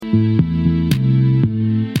So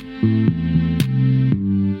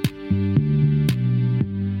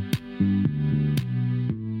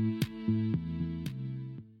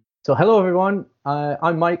hello everyone,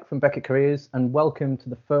 I'm Mike from Beckett Careers and welcome to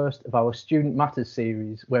the first of our Student Matters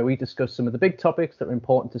series where we discuss some of the big topics that are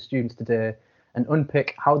important to students today and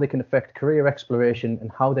unpick how they can affect career exploration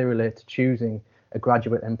and how they relate to choosing a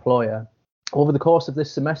graduate employer. Over the course of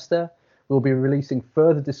this semester, we'll be releasing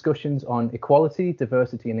further discussions on equality,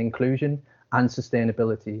 diversity and inclusion and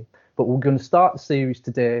sustainability. But we're going to start the series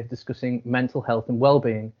today discussing mental health and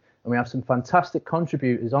wellbeing, and we have some fantastic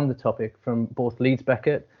contributors on the topic from both Leeds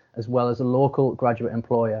Beckett as well as a local graduate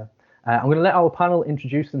employer. I'm going to let our panel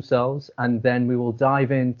introduce themselves and then we will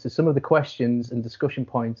dive into some of the questions and discussion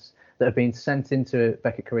points that have been sent into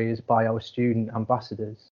Beckett Careers by our student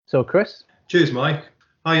ambassadors. So Chris? Cheers, Mike.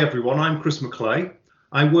 Hi everyone, I'm Chris McClay.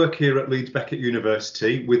 I work here at Leeds Beckett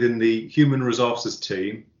University within the Human Resources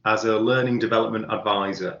team as a Learning Development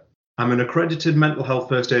Advisor. I'm an accredited mental health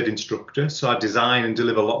first aid instructor, so I design and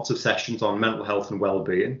deliver lots of sessions on mental health and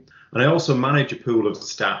wellbeing. And I also manage a pool of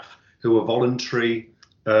staff who are voluntary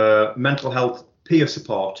mental health peer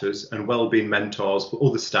supporters and wellbeing mentors for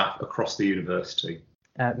other staff across the university.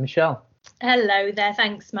 Michelle. Hello there,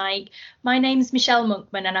 thanks Mike. My name's Michelle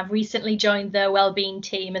Monkman and I've recently joined the wellbeing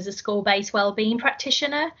team as a school-based wellbeing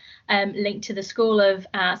practitioner, linked to the School of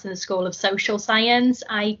Arts and the School of Social Science.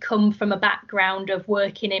 I come from a background of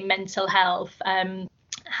working in mental health,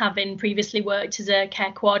 having previously worked as a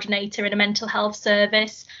care coordinator in a mental health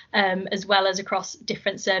service, as well as across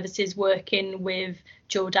different services working with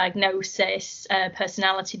dual diagnosis,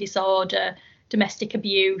 personality disorder, domestic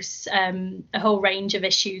abuse, a whole range of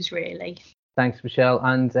issues really. Thanks, Michelle.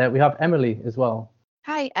 And we have Emily as well.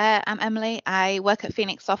 Hi, I'm Emily. I work at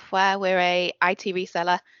Phoenix Software. We're a IT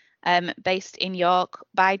reseller based in York.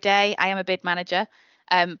 By day, I am a bid manager,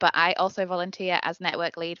 but I also volunteer as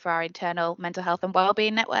network lead for our internal mental health and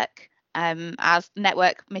wellbeing network. Our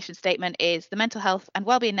network mission statement is the Mental Health and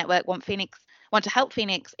Wellbeing Network want to help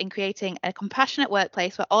Phoenix in creating a compassionate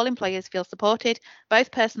workplace where all employees feel supported, both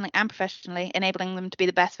personally and professionally, enabling them to be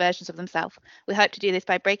the best versions of themselves. We hope to do this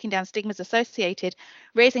by breaking down stigmas associated,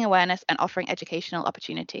 raising awareness and offering educational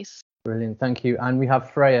opportunities. Brilliant, thank you. And we have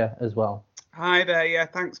Freya as well. Hi there, yeah,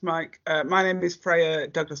 thanks Mike. My name is Freya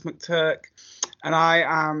Douglas McTurk and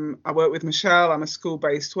I work with Michelle. I'm a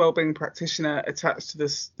school-based wellbeing practitioner attached to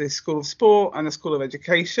the School of Sport and the School of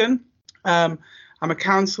Education. I'm a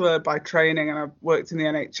counsellor by training and I've worked in the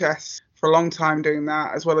NHS for a long time doing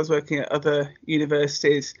that, as well as working at other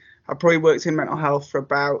universities. I've probably worked in mental health for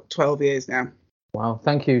about 12 years now. Wow,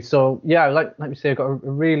 thank you. So yeah, like we say, I've got a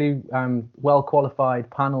really well qualified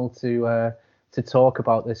panel to talk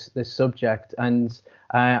about this subject, and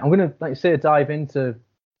I'm going to, like you say, dive into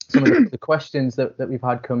some of the questions that we've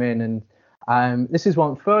had come in, and this is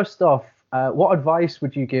one. First off, what advice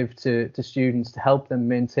would you give to students to help them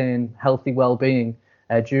maintain healthy well-being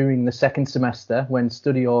during the second semester when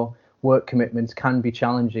study or work commitments can be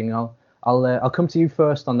challenging? I'll come to you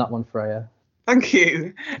first on that one, Freya. Thank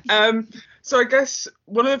you. So I guess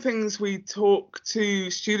one of the things we talk to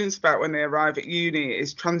students about when they arrive at uni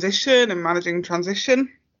is transition and managing transition,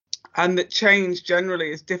 and that change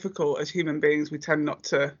generally is difficult. As human beings, we tend not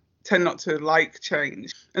to like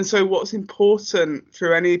change. And so what's important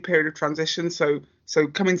through any period of transition, so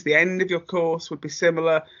coming to the end of your course would be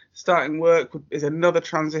similar, starting work is another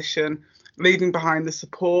transition, leaving behind the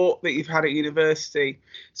support that you've had at university.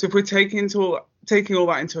 So if we're taking all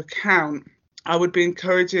that into account, I would be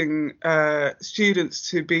encouraging students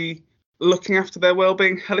to be looking after their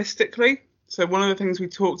wellbeing holistically. So one of the things we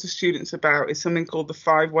talk to students about is something called the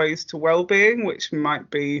 5 ways to wellbeing, which might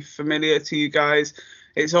be familiar to you guys.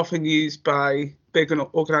 It's often used by big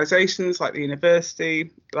organisations like the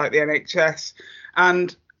university, like the NHS,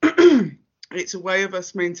 and it's a way of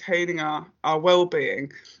us maintaining our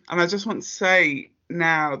well-being. And I just want to say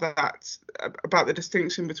now that about the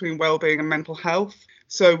distinction between well-being and mental health.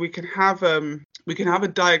 So we can have a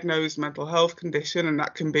diagnosed mental health condition, and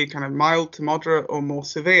that can be kind of mild to moderate or more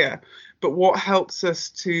severe. But what helps us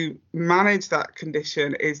to manage that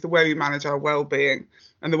condition is the way we manage our well-being.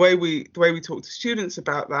 And the way we talk to students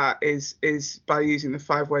about that is by using the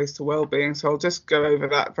 5 ways to wellbeing. So I'll just go over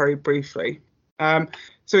that very briefly.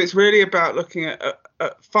 So it's really about looking at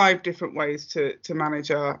 5 different ways to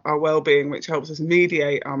manage our well-being, which helps us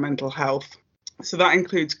mediate our mental health. So that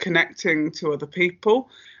includes connecting to other people,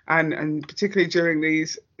 and particularly during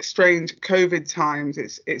these strange COVID times,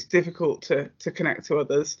 it's difficult to connect to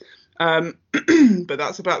others. But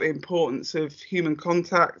that's about the importance of human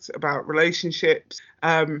contact, about relationships.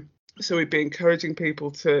 So we'd be encouraging people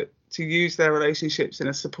to to use their relationships in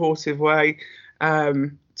a supportive way,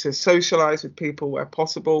 to socialise with people where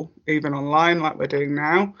possible, even online like we're doing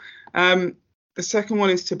now. The second one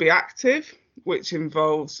is to be active, which can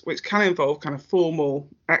involve kind of formal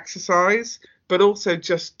exercise, but also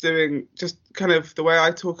just kind of the way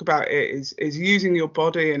I talk about it is using your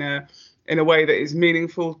body in a way that is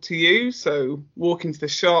meaningful to you. So walking to the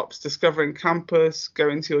shops, discovering campus,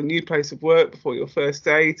 going to your new place of work before your first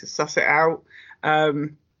day to suss it out.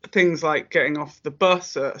 Things like getting off the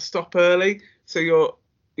bus at a stop early. So you're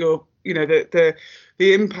the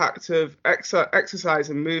impact of exercise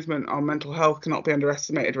and movement on mental health cannot be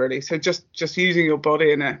underestimated, really. So just using your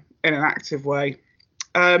body in an active way.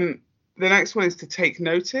 The next one is to take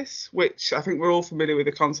notice, which I think we're all familiar with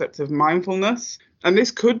the concept of mindfulness. And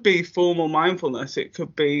this could be formal mindfulness. It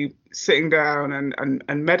could be sitting down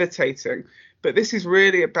and meditating. But this is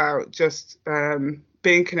really about just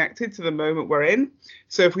being connected to the moment we're in.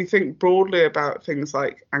 So if we think broadly about things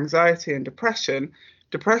like anxiety and depression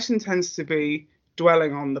tends to be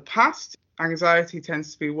dwelling on the past. Anxiety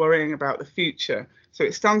tends to be worrying about the future. So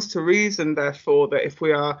it stands to reason, therefore, that if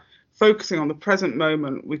we are focusing on the present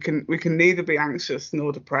moment, we can neither be anxious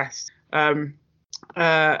nor depressed.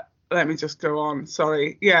 Let me just go on.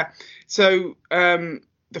 Sorry. Yeah. So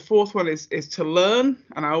the fourth one is to learn.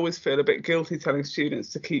 And I always feel a bit guilty telling students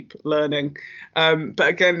to keep learning. But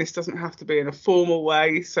again, this doesn't have to be in a formal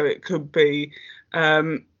way. So it could be,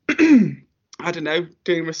 I don't know,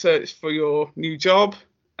 doing research for your new job,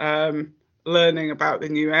 learning about the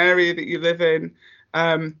new area that you live in,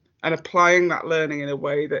 and applying that learning in a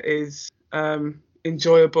way that is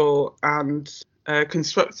enjoyable and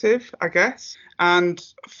constructive, I guess. And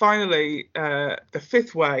finally, the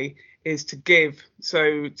fifth way is to give.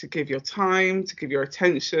 So to give your time, to give your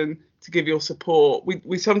attention, to give your support.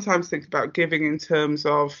 We sometimes think about giving in terms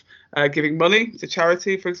of giving money to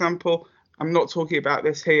charity, for example. I'm not talking about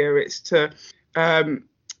this here. It's to,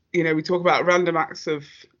 we talk about random acts of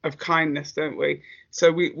kindness, don't we?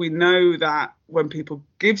 So we know that when people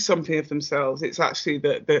give something of themselves, it's actually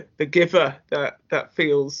the giver that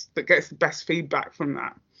gets the best feedback from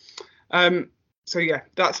that. So yeah,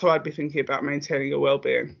 that's how I'd be thinking about maintaining your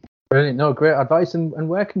well-being. Brilliant. No, great advice. And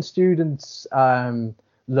where can students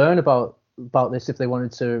learn about this if they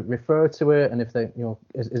wanted to refer to it, and if they,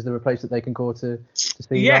 is there a place that they can go to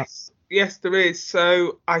see that? Yes, there is.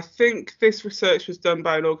 So I think this research was done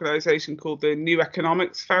by an organisation called the New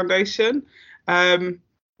Economics Foundation.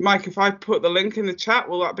 Mike, if I put the link in the chat,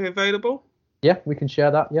 will that be available? Yeah, we can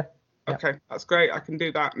share that. Yeah. Okay, that's great. I can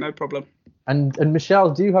do that. No problem. And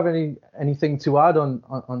Michelle, do you have anything to add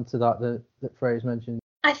onto that Freya's mentioned?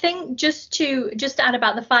 I think just to add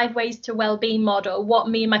about the 5 ways to wellbeing model, what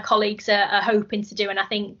me and my colleagues are hoping to do, and I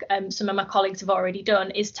think some of my colleagues have already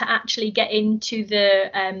done, is to actually get into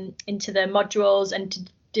the modules and to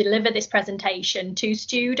deliver this presentation to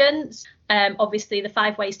students. Obviously, the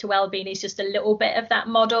 5 ways to wellbeing is just a little bit of that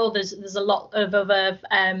model. There's a lot of other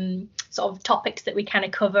sort of topics that we kind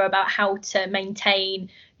of cover about how to maintain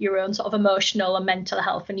your own sort of emotional and mental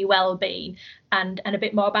health and your wellbeing, and a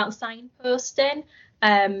bit more about signposting.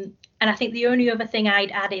 And I think the only other thing I'd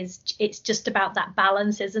add is it's just about that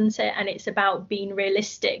balance, isn't it? And it's about being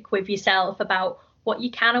realistic with yourself about what you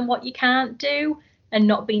can and what you can't do, and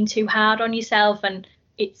not being too hard on yourself. And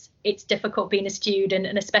it's difficult being a student,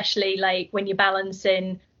 and especially like when you're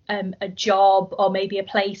balancing a job or maybe a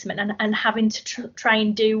placement and having to try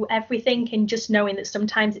and do everything, and just knowing that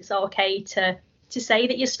sometimes it's okay to say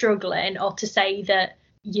that you're struggling, or to say that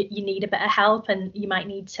you need a bit of help and you might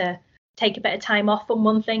need to take a bit of time off on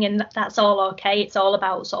one thing, and that's all okay. It's all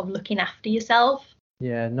about sort of looking after yourself.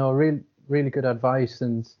 Yeah, no, really good advice.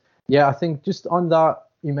 And yeah, I think just on that,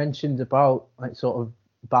 you mentioned about like sort of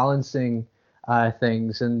balancing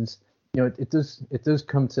things, and it does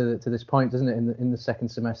come to this point, doesn't it, in the second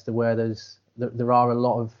semester, where there are a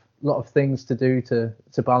lot of things to do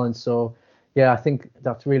to balance. So yeah, I think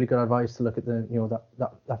that's really good advice to look at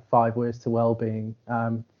that 5 ways to well-being,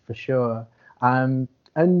 for sure. And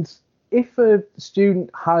if a student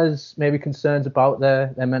has maybe concerns about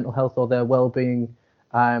their mental health or their well-being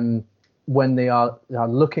when they are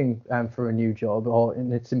looking for a new job,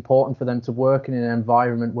 and it's important for them to work in an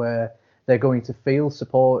environment where they're going to feel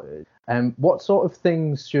supported, what sort of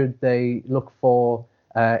things should they look for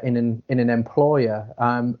in an employer?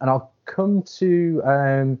 And I'll come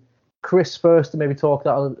to Chris first to maybe talk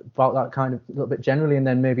about that kind of a little bit generally, and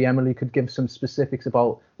then maybe Emily could give some specifics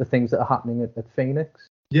about the things that are happening at Phoenix.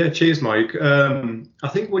 Yeah, cheers, Mike. I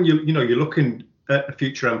think when you're looking at a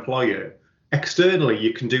future employer, externally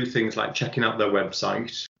you can do things like checking out their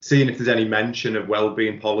website, seeing if there's any mention of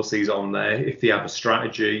wellbeing policies on there, if they have a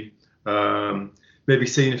strategy, Maybe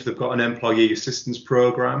seeing if they've got an employee assistance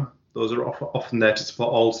program. Those are often there to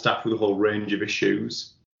support all staff with a whole range of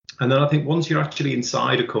issues. And then I think once you're actually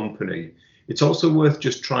inside a company, it's also worth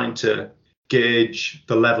just trying to gauge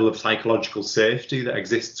the level of psychological safety that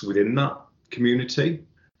exists within that community,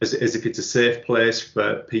 as if it's a safe place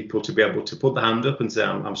for people to be able to put their hand up and say,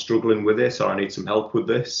 I'm struggling with this, or I need some help with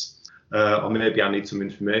this, or maybe I need some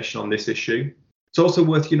information on this issue. It's also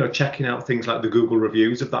worth, checking out things like the Google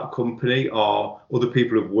reviews of that company or other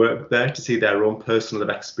people who've worked there to see their own personal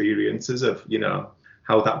experiences of,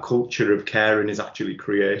 how that culture of caring is actually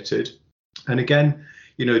created. And again,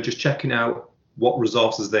 just checking out what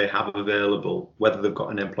resources they have available, whether they've got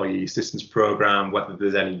an employee assistance program, whether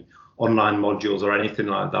there's any online modules or anything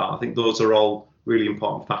like that. I think those are all really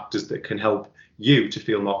important factors that can help you to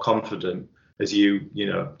feel more confident as you,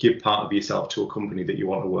 give part of yourself to a company that you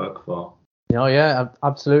want to work for. Yeah,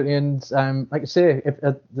 absolutely. And like I say,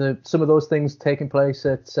 if some of those things taking place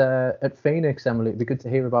at Phoenix, Emily, it'd be good to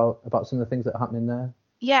hear about some of the things that are happening there.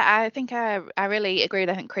 Yeah, I think I really agree with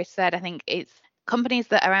everything Chris said. I think it's companies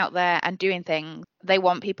that are out there and doing things, they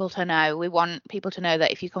want people to know. We want people to know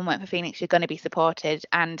that if you come work for Phoenix, you're going to be supported.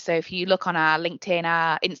 And so if you look on our LinkedIn,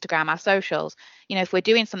 our Instagram, our socials, if we're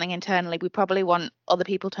doing something internally, we probably want other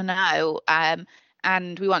people to know.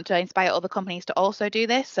 And we want to inspire other companies to also do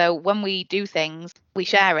this. So when we do things, we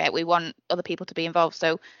share it. We want other people to be involved.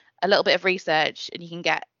 So a little bit of research and you can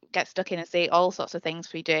get stuck in and see all sorts of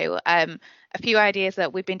things we do. A few ideas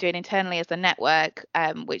that we've been doing internally as a network,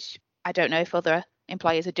 which I don't know if other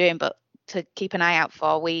employers are doing, but to keep an eye out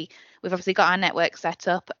for. We've obviously got our network set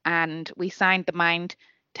up and we signed the Mind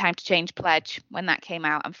Time to Change pledge when that came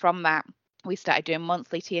out. And from that, we started doing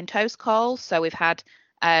monthly tea and toast calls. So we've had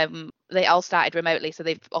they all started remotely, so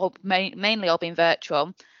they've all mainly all been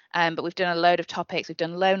virtual. But we've done a load of topics. We've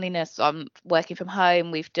done loneliness on working from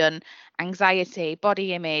home. We've done anxiety,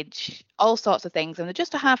 body image, all sorts of things. And they're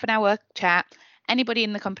just a half an hour chat. Anybody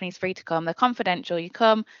in the company is free to come. They're confidential. You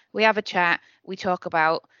come, we have a chat. We talk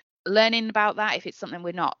about learning about that if it's something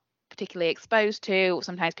we're not particularly exposed to.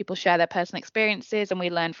 Sometimes people share their personal experiences and we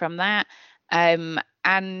learn from that.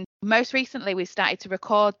 And most recently, we started to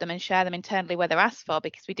record them and share them internally where they're asked for,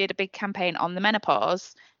 because we did a big campaign on the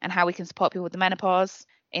menopause and how we can support people with the menopause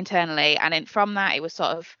internally. And then from that, it was sort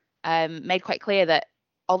of made quite clear that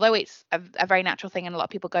although it's a very natural thing and a lot of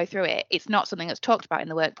people go through it, it's not something that's talked about in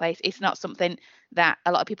the workplace. It's not something that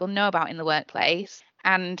a lot of people know about in the workplace.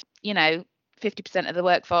 And, 50% of the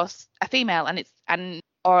workforce are female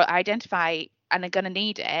or identify and are going to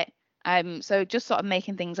need it. So just sort of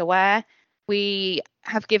making things aware. We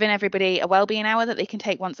have given everybody a wellbeing hour that they can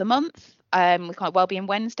take once a month. We call it Wellbeing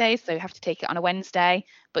Wednesdays, so you have to take it on a Wednesday,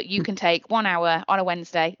 but you can take 1 hour on a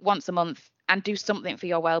Wednesday once a month and do something for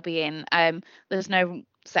your wellbeing. There's no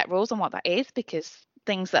set rules on what that is because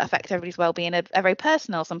things that affect everybody's wellbeing are very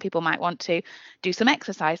personal. Some people might want to do some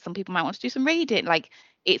exercise, some people might want to do some reading. Like,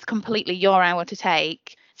 it's completely your hour to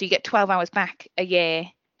take. So you get 12 hours back a year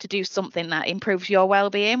to do something that improves your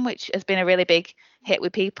well-being, which has been a really big hit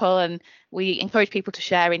with people. And we encourage people to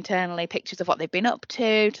share internally pictures of what they've been up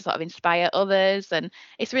to sort of inspire others. And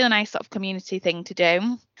it's a really nice sort of community thing to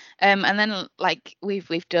do. And then like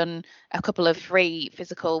we've done a couple of free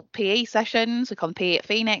physical PE sessions. We call them PE at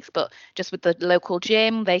Phoenix, but just with the local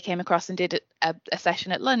gym, they came across and did a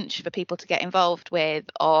session at lunch for people to get involved with,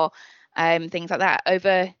 or things like that.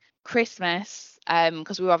 Over Christmas,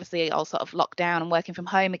 because we were obviously all sort of locked down and working from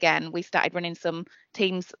home again, we started running some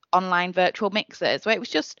Teams online virtual mixers where it was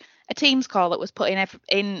just a Teams call that was put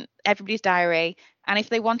in everybody's diary. And if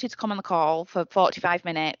they wanted to come on the call for 45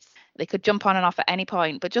 minutes, they could jump on and off at any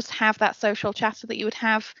point, but just have that social chatter that you would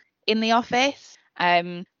have in the office.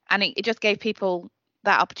 And it just gave people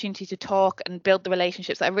that opportunity to talk and build the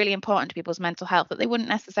relationships that are really important to people's mental health that they wouldn't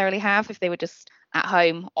necessarily have if they were just at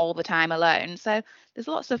home all the time alone. So there's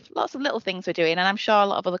lots of little things we're doing, and I'm sure a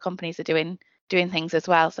lot of other companies are doing things as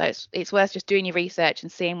well. So it's worth just doing your research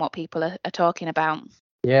and seeing what people are talking about.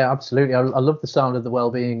 Yeah, absolutely. I love the sound of the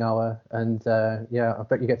wellbeing hour, and I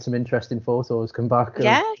bet you get some interesting photos come back.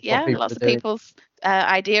 Yeah. Lots of people's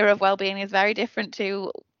idea of wellbeing is very different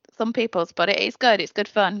to some people's, but it is good. It's good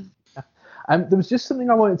fun. There was just something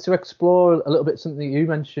I wanted to explore a little bit, something you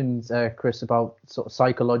mentioned, Chris, about sort of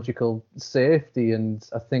psychological safety. And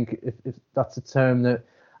I think if that's a term that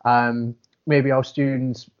maybe our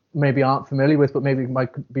students maybe aren't familiar with, but maybe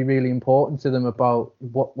might be really important to them about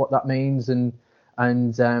what that means and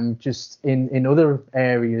just in other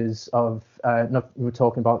areas of, not we're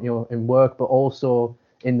talking about, in work, but also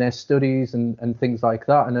in their studies and things like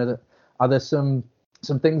that. And are there some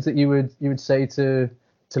things that you would say to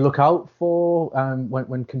to look out for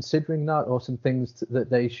when considering that, or some things that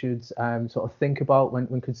they should sort of think about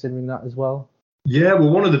when considering that as well? Yeah, well,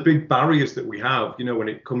 one of the big barriers that we have, when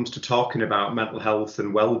it comes to talking about mental health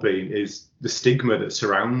and well-being is the stigma that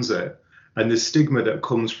surrounds it. And the stigma that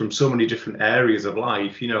comes from so many different areas of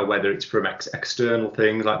life, whether it's from external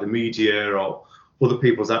things like the media or other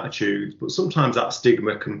people's attitudes, but sometimes that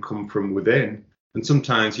stigma can come from within. And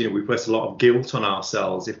sometimes, we place a lot of guilt on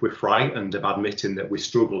ourselves if we're frightened of admitting that we're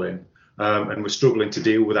struggling and we're struggling to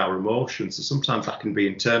deal with our emotions. So sometimes that can be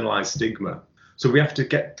internalized stigma. So we have to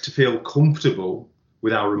get to feel comfortable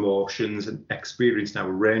with our emotions and experiencing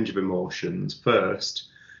our range of emotions first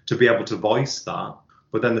to be able to voice that.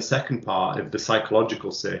 But then the second part of the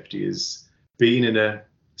psychological safety is being in a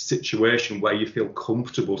situation where you feel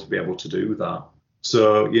comfortable to be able to do that.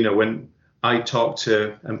 So, when I talk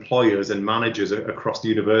to employers and managers across the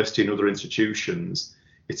university and other institutions,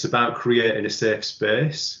 it's about creating a safe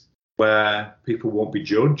space where people won't be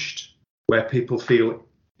judged, where people feel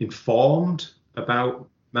informed about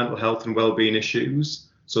mental health and well-being issues,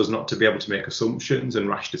 so as not to be able to make assumptions and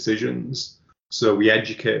rash decisions. So we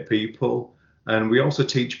educate people, and we also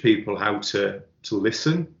teach people how to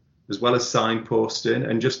listen, as well as signposting,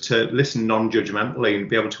 and just to listen non-judgmentally and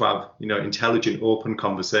be able to have intelligent, open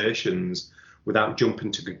conversations without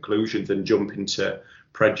jumping to conclusions and jumping to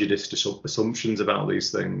prejudiced assumptions about these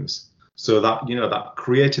things. So that that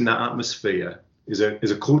creating that atmosphere is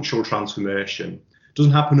a cultural transformation. It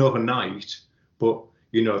doesn't happen overnight, but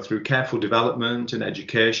through careful development and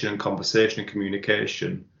education and conversation and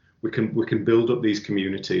communication, we can build up these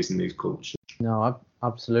communities and these cultures. No,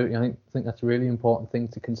 absolutely. I think that's a really important thing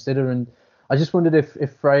to consider. And I just wondered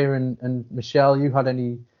if Freya and Michelle, you had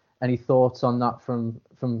any thoughts on that from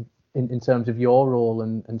in terms of your role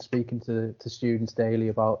and speaking to students daily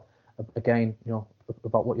about, again,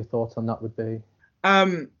 about what your thoughts on that would be.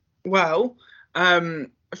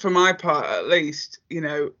 For my part, at least,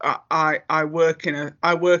 I work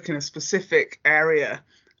in a specific area.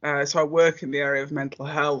 So I work in the area of mental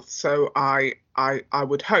health. So I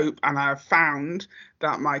would hope, and I have found,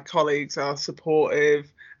 that my colleagues are supportive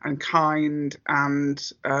and kind and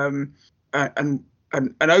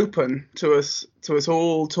open to us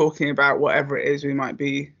all talking about whatever it is we might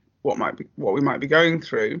be going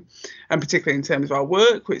through, and particularly in terms of our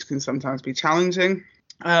work, which can sometimes be challenging.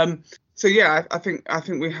 So yeah, I think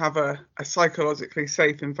we have a psychologically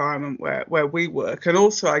safe environment where we work. And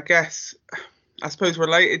also, I suppose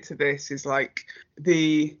related to this is like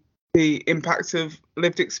the impact of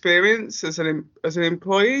lived experience as an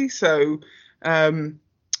employee. So if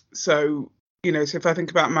I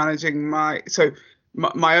think about managing my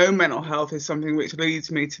own mental health is something which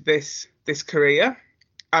leads me to this career,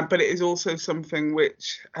 but it is also something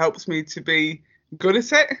which helps me to be good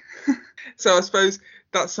at it. So I suppose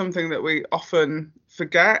that's something that we often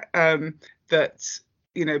forget, that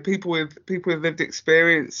people with lived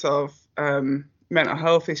experience of mental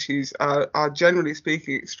health issues are generally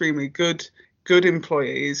speaking extremely good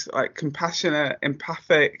employees, like compassionate,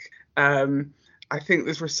 empathic. I think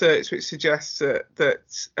there's research which suggests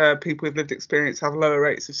that people with lived experience have lower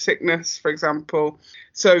rates of sickness, for example.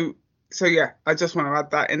 So yeah, I just want to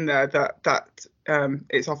add that in there, that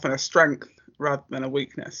it's often a strength rather than a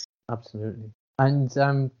weakness. Absolutely. And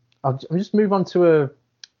I'll just move on to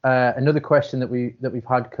another question that we've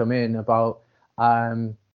had come in about.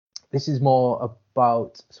 This is more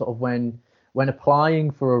about sort of when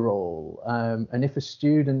applying for a role, and if a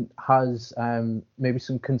student has maybe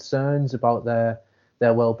some concerns about their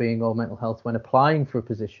well-being or mental health when applying for a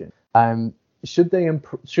position, should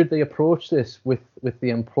they approach this with the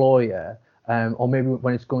employer, or maybe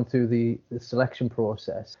when it's going through the selection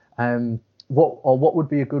process? What would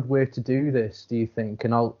be a good way to do this, do you think?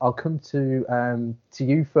 And I'll come to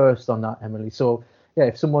you first on that, Emily. So yeah,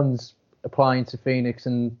 if someone's applying to Phoenix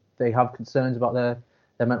and they have concerns about their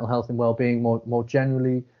mental health and well-being more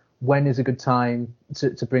generally, when is a good time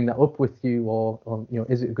to bring that up with you, or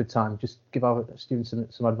is it a good time? Just give our students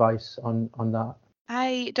some advice on that.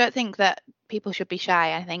 I don't think that people should be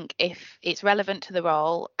shy. I think if it's relevant to the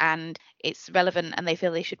role and it's relevant and they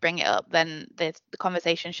feel they should bring it up, then the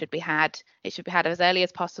conversation should be had. It should be had as early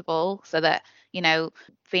as possible so that,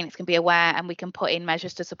 Phoenix can be aware and we can put in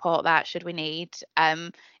measures to support that should we need.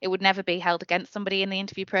 It would never be held against somebody in the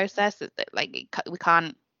interview process. We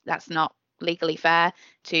can't, that's not legally fair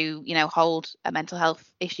to, hold a mental health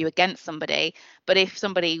issue against somebody. But if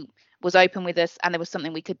somebody was open with us and there was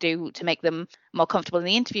something we could do to make them more comfortable in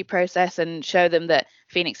the interview process and show them that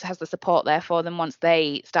Phoenix has the support there for them once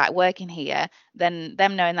they start working here, then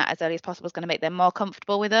them knowing that as early as possible is going to make them more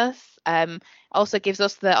comfortable with us. Also gives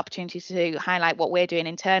us the opportunity to highlight what we're doing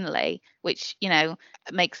internally, which,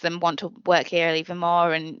 makes them want to work here even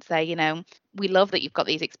more and say, we love that you've got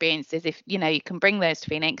these experiences. If, you can bring those to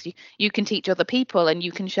Phoenix, you can teach other people and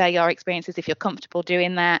you can share your experiences if you're comfortable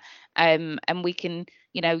doing that. And we can,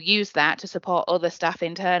 use that to support other staff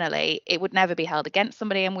internally. It would never be held against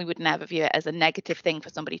somebody and we would never view it as a negative thing for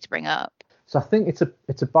somebody to bring up. So I think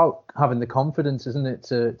it's about having the confidence, isn't it,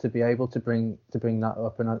 to be able to bring that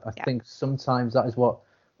up. And I think sometimes that is what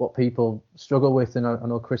people struggle with. And I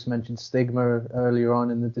know Chris mentioned stigma earlier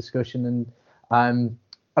on in the discussion. And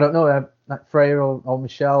I don't know, like Freya or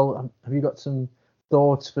Michelle, have you got some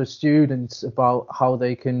thoughts for students about how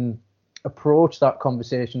they can approach that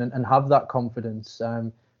conversation and have that confidence?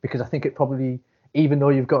 Because I think it probably, even though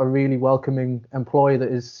you've got a really welcoming employer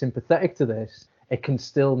that is sympathetic to this, it can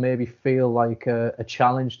still maybe feel like a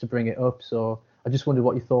challenge to bring it up. So I just wondered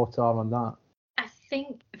what your thoughts are on that. I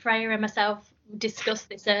think Freya and myself discussed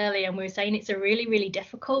this earlier and we were saying it's a really, really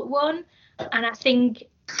difficult one. And I think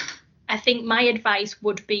my advice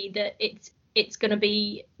would be that it's going to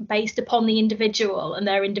be based upon the individual and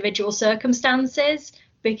their individual circumstances,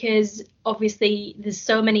 because obviously there's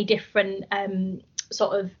so many different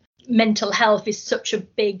sort of mental health is such a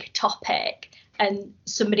big topic. And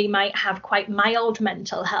somebody might have quite mild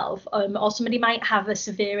mental health, or somebody might have a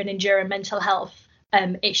severe and enduring mental health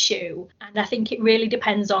issue. And I think it really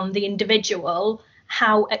depends on the individual,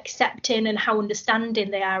 how accepting and how understanding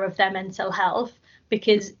they are of their mental health,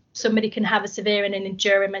 because somebody can have a severe and an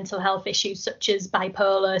enduring mental health issue such as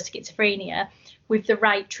bipolar, schizophrenia. With the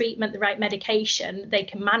right treatment, the right medication, they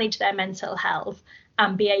can manage their mental health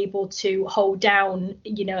and be able to hold down,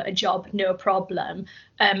 a job, no problem.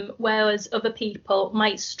 Whereas other people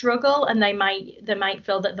might struggle and they might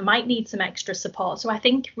feel that they might need some extra support. So I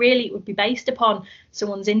think really it would be based upon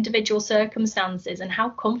someone's individual circumstances and how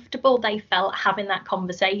comfortable they felt having that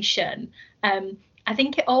conversation. I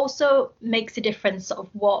think it also makes a difference sort of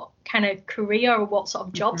what kind of career or what sort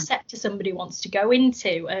of job sector somebody wants to go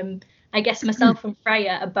into. I guess myself and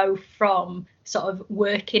Freya are both from sort of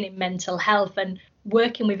working in mental health, and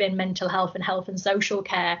working within mental health and social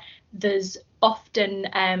care. There's often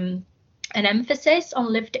an emphasis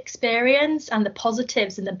on lived experience and the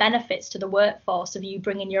positives and the benefits to the workforce of you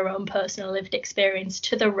bringing your own personal lived experience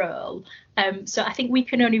to the role. So I think we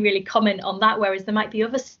can only really comment on that, whereas there might be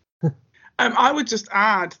others. I would just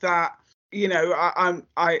add that,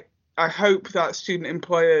 I hope that student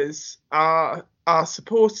employers are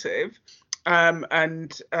supportive.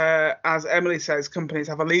 And as Emily says, companies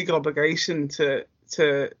have a legal obligation to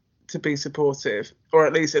be supportive, or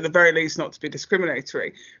at the very least not to be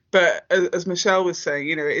discriminatory. But as Michelle was saying,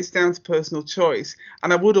 it is down to personal choice.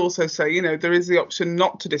 And I would also say, there is the option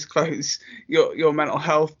not to disclose your mental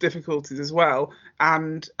health difficulties as well.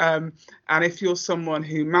 And if you're someone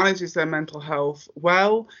who manages their mental health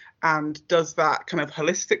well and does that kind of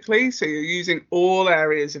holistically, so you're using all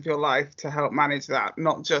areas of your life to help manage that,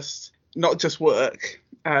 not just work.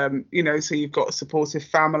 So you've got a supportive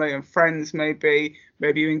family and friends, maybe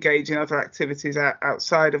you engage in other activities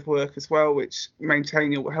outside of work as well, which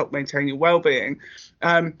help maintain your well-being.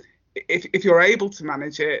 If you're able to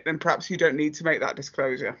manage it, then perhaps you don't need to make that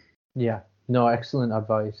disclosure. Yeah, no, excellent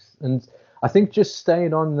advice. And I think just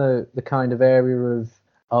staying on the kind of area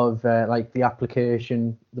of like the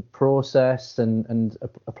application, the process and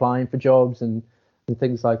applying for jobs and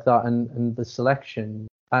things like that, and the selection.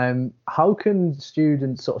 How can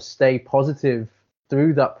students sort of stay positive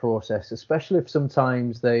through that process, especially if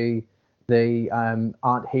sometimes they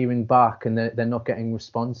aren't hearing back and they're not getting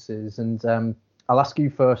responses? And I'll ask you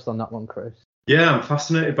first on that one, Chris. Yeah, I'm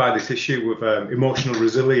fascinated by this issue of emotional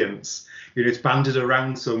resilience. It's bandied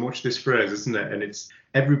around so much, this phrase, isn't it? And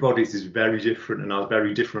everybody's is very different and has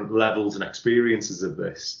very different levels and experiences of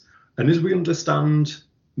this. And as we understand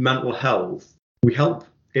mental health,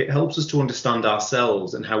 it helps us to understand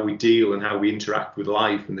ourselves and how we deal and how we interact with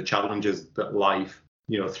life and the challenges that life,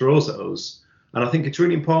 throws at us. And I think it's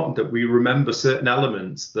really important that we remember certain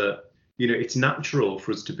elements that, it's natural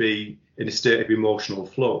for us to be in a state of emotional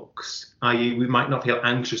flux, i.e. we might not feel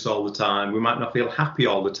anxious all the time. We might not feel happy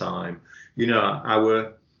all the time.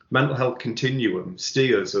 Our mental health continuum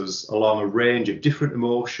steers us along a range of different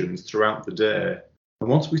emotions throughout the day. And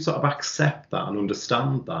once we sort of accept that and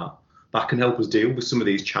understand that can help us deal with some of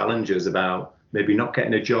these challenges about maybe not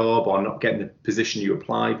getting a job or not getting the position you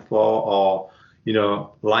applied for, or,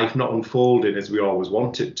 life not unfolding as we always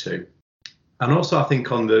want it to. And also, I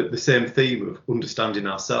think on the same theme of understanding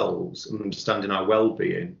ourselves and understanding our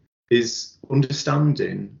well-being is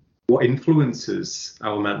understanding what influences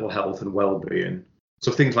our mental health and well-being.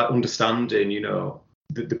 So things like understanding,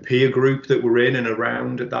 the peer group that we're in and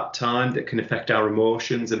around at that time that can affect our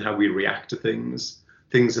emotions and how we react to things.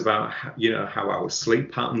 Things about, how our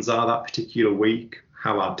sleep patterns are that particular week,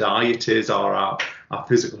 how our diet is, or our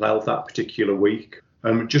physical health that particular week.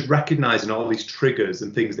 Just recognizing all these triggers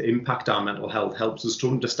and things that impact our mental health helps us to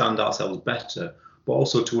understand ourselves better, but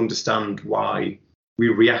also to understand why we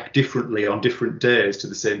react differently on different days to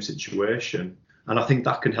the same situation. And I think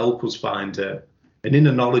that can help us find an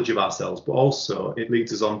inner knowledge of ourselves, but also it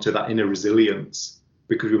leads us on to that inner resilience,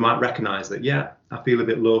 because we might recognize that, I feel a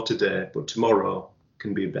bit low today, but tomorrow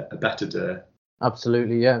can be a better day.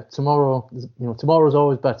 Absolutely, yeah. Tomorrow's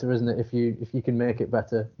always better, isn't it? If you can make it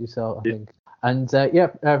better yourself, I think. And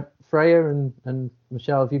Freya and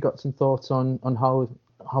Michelle, have you got some thoughts on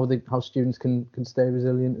how students can stay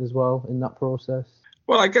resilient as well in that process?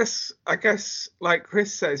 Well, I guess like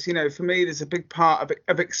Chris says, for me, there's a big part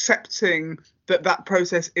of accepting that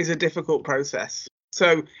process is a difficult process.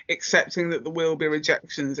 So accepting that there will be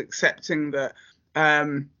rejections, accepting that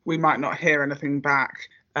we might not hear anything back,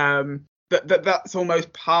 that's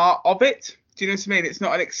almost part of it. Do you know what I mean? It's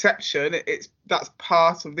not an exception. That's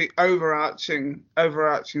part of the overarching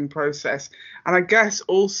process. And I guess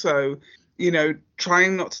also,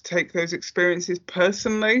 trying not to take those experiences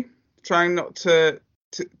personally, trying not to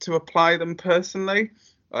apply them personally.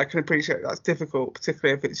 I can appreciate that's difficult,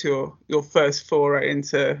 particularly if it's your first foray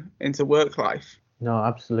into work life. No,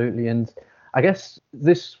 absolutely. And I guess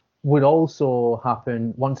this would also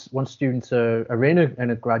happen once students are in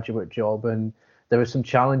a graduate job, and there are some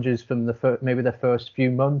challenges from maybe the first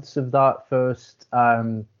few months of that first,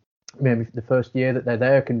 maybe the first year that they're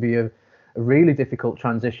there can be a really difficult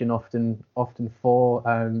transition often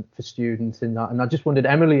for students in that. And I just wondered,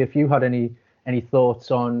 Emily, if you had any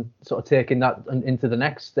thoughts on sort of taking that into the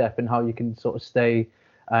next step and how you can sort of stay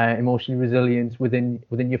emotionally resilient within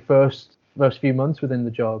your first few months within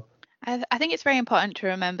the job. I think it's very important to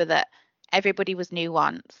remember that everybody was new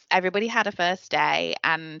once. Everybody had a first day,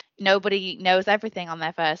 and nobody knows everything on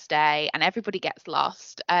their first day, and everybody gets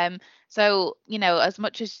lost. So, as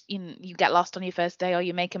much as you get lost on your first day or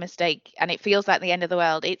you make a mistake and it feels like the end of the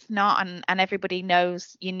world, it's not. And everybody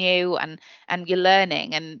knows you're new and you're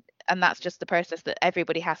learning, and that's just the process that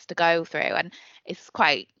everybody has to go through. And it's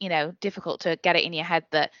quite, difficult to get it in your head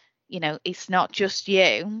that, it's not just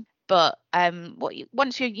you. But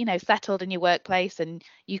once you're, settled in your workplace and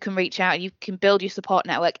you can reach out, you can build your support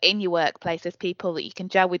network in your workplace. There's people that you can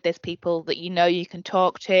gel with. There's people that you can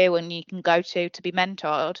talk to and you can go to be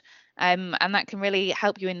mentored. And that can really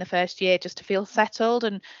help you in the first year just to feel settled.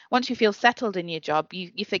 And once you feel settled in your job,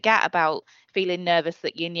 you forget about feeling nervous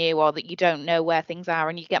that you're new or that you don't know where things are,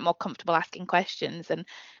 and you get more comfortable asking questions. And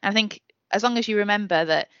I think as long as you remember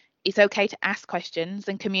that it's okay to ask questions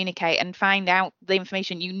and communicate and find out the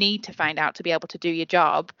information you need to find out to be able to do your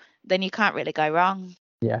job, then you can't really go wrong.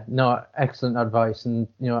 Yeah, no, excellent advice. And,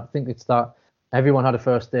 I think it's that everyone had a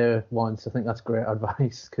first day once. I think that's great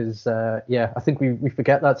advice because, I think we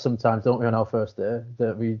forget that sometimes, don't we, on our first day,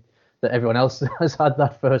 that everyone else has had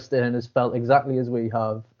that first day and has felt exactly as we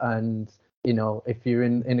have. And, if you're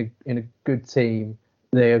in a good team,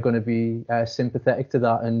 they are going to be sympathetic to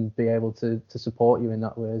that and be able to support you in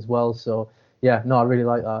that way as well. So I really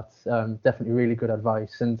like that. Definitely really good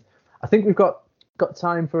advice. And I think we've got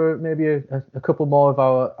time for maybe a couple more of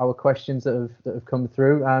our questions that have come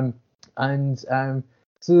through.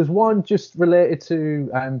 So there's one just related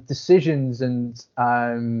to decisions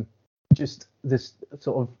and just this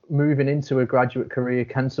sort of moving into a graduate career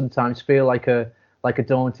can sometimes feel like a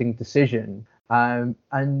daunting decision.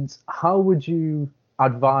 And how would you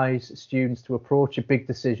advise students to approach a big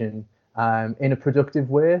decision in a productive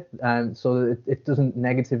way, so that it doesn't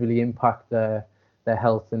negatively impact their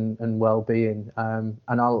health and well-being? And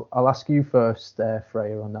I'll ask you first,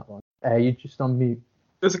 Freya, on that one. You just on mute.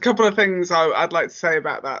 There's a couple of things I'd like to say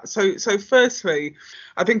about that. So firstly,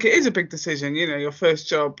 I think it is a big decision, your first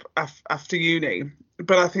job after uni.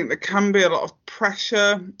 But I think there can be a lot of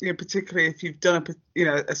pressure, particularly if you've done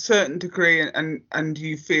a certain degree and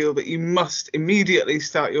you feel that you must immediately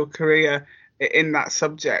start your career in that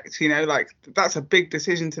subject. That's a big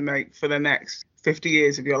decision to make for the next 50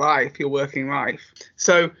 years of your life, your working life.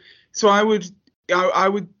 So I would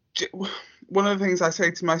one of the things I say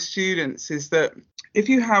to my students is that if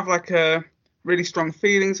you have a really strong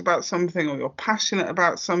feelings about something, or you're passionate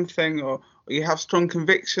about something, or or you have strong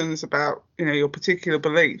convictions about, your particular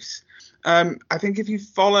beliefs. I think if you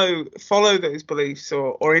follow those beliefs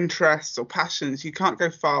or interests or passions, you can't go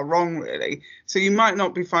far wrong, really. So you might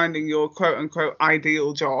not be finding your quote unquote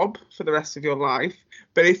ideal job for the rest of your life,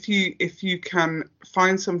 but if you can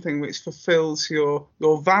find something which fulfills your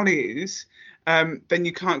values, then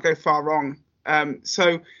you can't go far wrong.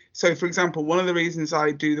 So for example, one of the reasons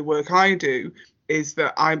I do the work I do is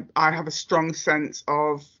that I have a strong sense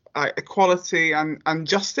of equality and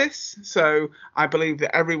justice. So I believe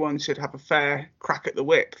that everyone should have a fair crack at the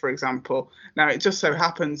whip, for example. Now, it just so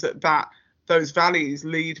happens that those values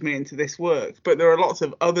lead me into this work, but there are lots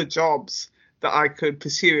of other jobs that I could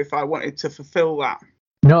pursue if I wanted to fulfill that.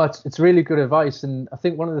 No, it's really good advice. And I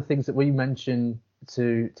think one of the things that we mention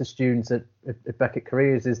to students at Beckett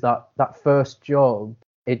Careers is that first job,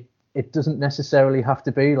 it doesn't necessarily have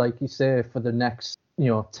to be, like you say, for the next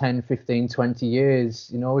 10, 15, 20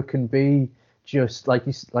 years. It can be just like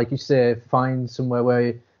you say, find somewhere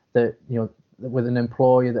where that with an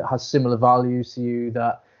employer that has similar values to you,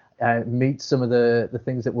 that meets some of the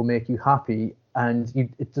things that will make you happy, and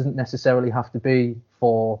it doesn't necessarily have to be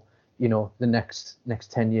for the next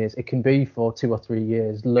 10 years. It can be for 2 or 3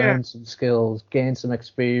 years. Learn some skills, gain some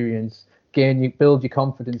experience, build your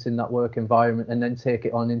confidence in that work environment, and then take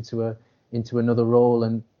it on into another role.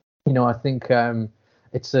 And I think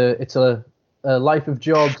it's a life of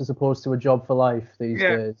jobs as opposed to a job for life these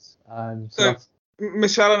days. So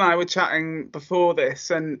Michelle and I were chatting before this,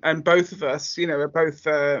 and both of us, are both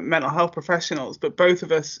mental health professionals, but both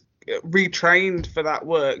of us retrained for that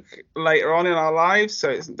work later on in our lives.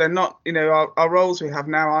 So they're not, our roles we have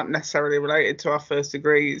now aren't necessarily related to our first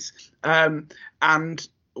degrees. And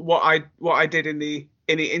what I did in the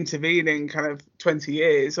intervening kind of 20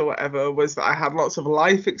 years or whatever was that I had lots of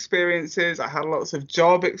life experiences, I had lots of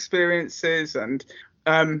job experiences, and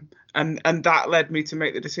that led me to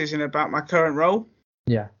make the decision about my current role.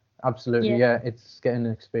 Yeah, absolutely. Yeah, it's getting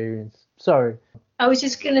an experience. Sorry. I was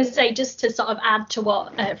just going to say, just to sort of add to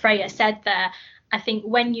what Freya said there, I think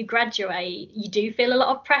when you graduate, you do feel a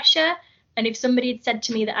lot of pressure. And if somebody had said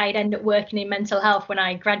to me that I'd end up working in mental health when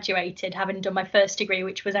I graduated, having done my first degree,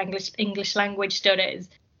 which was English language studies,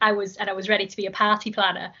 I was ready to be a party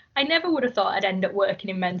planner, I never would have thought I'd end up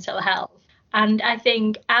working in mental health. And I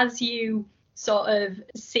think as you sort of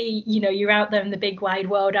see, you're out there in the big wide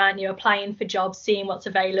world, aren't you, applying for jobs, seeing what's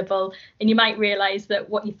available, and you might realise that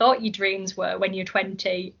what you thought your dreams were when you're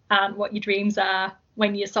 20 aren't what your dreams are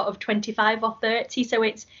when you're sort of 25 or 30. So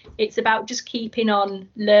it's about just keeping on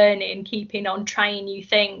learning, keeping on trying new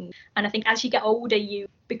things. And I think as you get older, you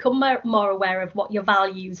become more aware of what your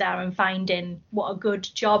values are and finding what a good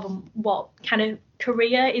job and what kind of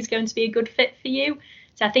career is going to be a good fit for you.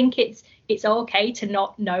 So I think it's okay to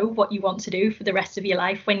not know what you want to do for the rest of your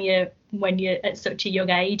life when you're at such a young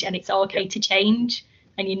age, and it's okay to change,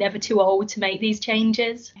 and you're never too old to make these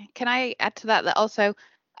changes. Can I add to that also,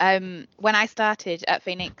 when I started at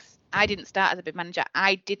Phoenix, I didn't start as a bid manager.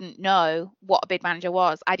 I didn't know what a bid manager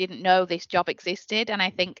was. I didn't know this job existed. And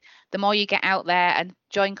I think the more you get out there and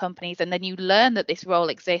join companies, and then you learn that this role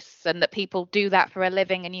exists and that people do that for a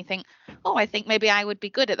living, and you think, oh, I think maybe I would be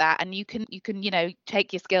good at that. And you can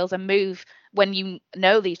take your skills and move when you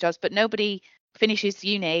know these jobs. But nobody finishes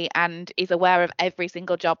uni and is aware of every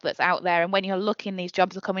single job that's out there. And when you're looking, these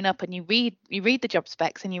jobs are coming up, and you read the job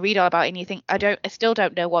specs and you read all about it, and you think, I still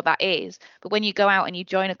don't know what that is. But when you go out and you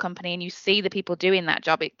join a company and you see the people doing that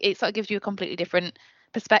job, it sort of gives you a completely different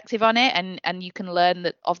perspective on it, and you can learn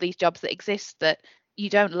that of these jobs that exist that you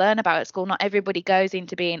don't learn about at school. Not everybody goes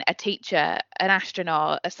into being a teacher, an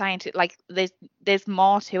astronaut, a scientist. Like there's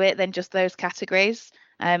more to it than just those categories.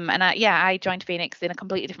 I joined Phoenix in a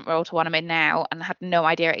completely different role to what I'm in now, and had no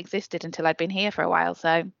idea it existed until I'd been here for a while.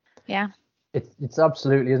 So, yeah. It's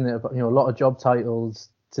absolutely, isn't it? A lot of job titles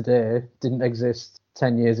today didn't exist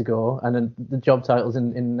 10 years ago, and then the job titles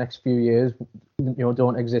in the next few years,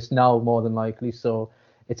 don't exist now more than likely. So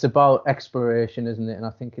it's about exploration, isn't it? And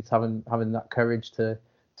I think it's having that courage to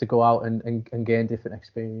go out and gain different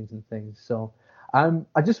experience and things. So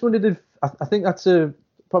I just wondered if I think that's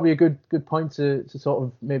probably a good point to sort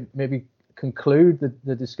of maybe conclude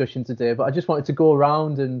the discussion today. But I just wanted to go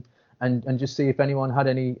around and just see if anyone had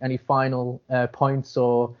any final points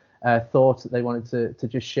or thoughts that they wanted to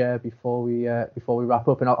just share before we wrap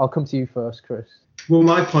up. And I'll come to you first, Chris. Well,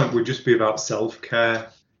 my point would just be about self-care.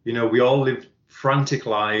 We all live frantic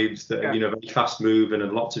lives that are very fast moving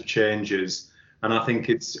and lots of changes. And I think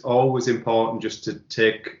it's always important just to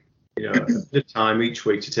take a bit of time each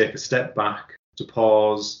week to take a step back, to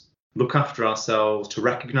pause, look after ourselves, to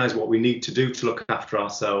recognise what we need to do to look after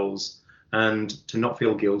ourselves, and to not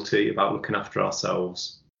feel guilty about looking after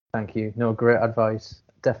ourselves. Thank you. No, great advice.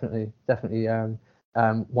 Definitely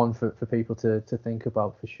one for people to think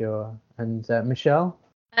about for sure. And Michelle?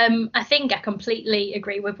 I think I completely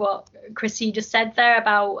agree with what Chrissy just said there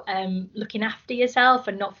about looking after yourself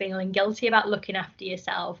and not feeling guilty about looking after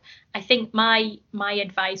yourself. I think my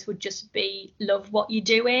advice would just be love what you're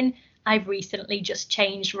doing. I've recently just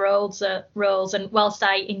changed roles, and whilst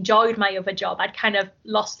I enjoyed my other job, I'd kind of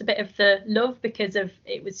lost a bit of the love because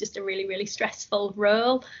it was just a really, really stressful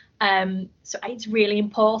role. So it's really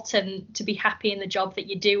important to be happy in the job that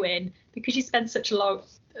you're doing, because you spend such a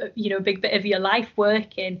big bit of your life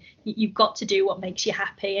working. You've got to do what makes you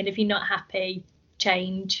happy, and if you're not happy,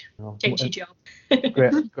 change your job.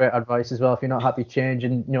 great advice as well. If you're not happy, change,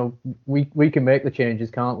 and we can make the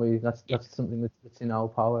changes, can't we? That's something that's in our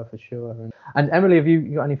power for sure. And Emily, have you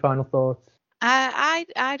got any final thoughts?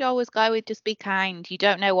 I'd always go with just be kind. You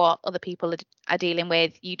don't know what other people are dealing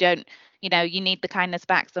with. You don't, you need the kindness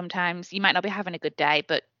back sometimes. You might not be having a good day,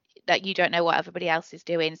 but that you don't know what everybody else is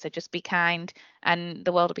doing. So just be kind, and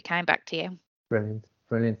the world will be kind back to you.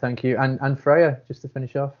 Brilliant. Thank you. And Freya, just to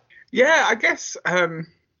finish off. Yeah, I guess I'm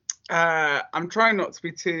trying not to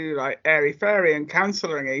be too airy fairy and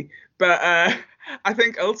counselling-y, but I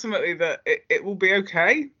think ultimately that it will be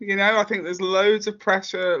okay. I think there's loads of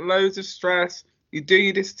pressure, loads of stress. You do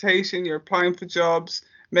your dissertation, you're applying for jobs.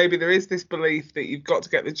 Maybe there is this belief that you've got to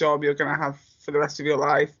get the job you're going to have for the rest of your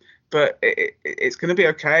life, but it's going to be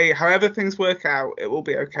okay. However things work out, it will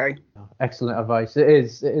be okay. Excellent advice. It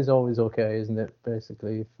is always okay, isn't it?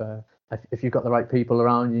 Basically, if you've got the right people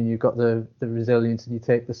around you and you've got the resilience and you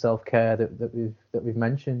take the self-care that we've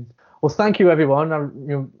mentioned. Well, thank you everyone.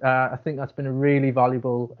 I think that's been a really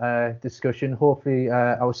valuable discussion. Hopefully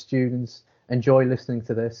our students enjoy listening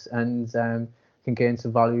to this and can gain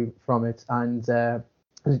some value from it. And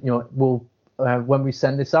we'll when we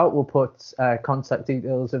send this out, we'll put contact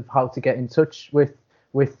details of how to get in touch with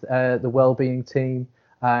the wellbeing team.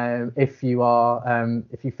 If you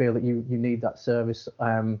feel that you need that service,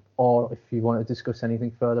 or if you want to discuss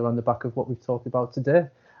anything further on the back of what we've talked about today.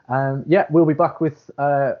 We'll be back with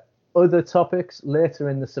other topics later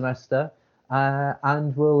in the semester,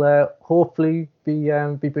 and we'll hopefully be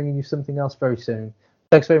bringing you something else very soon.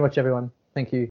 Thanks very much, everyone. Thank you.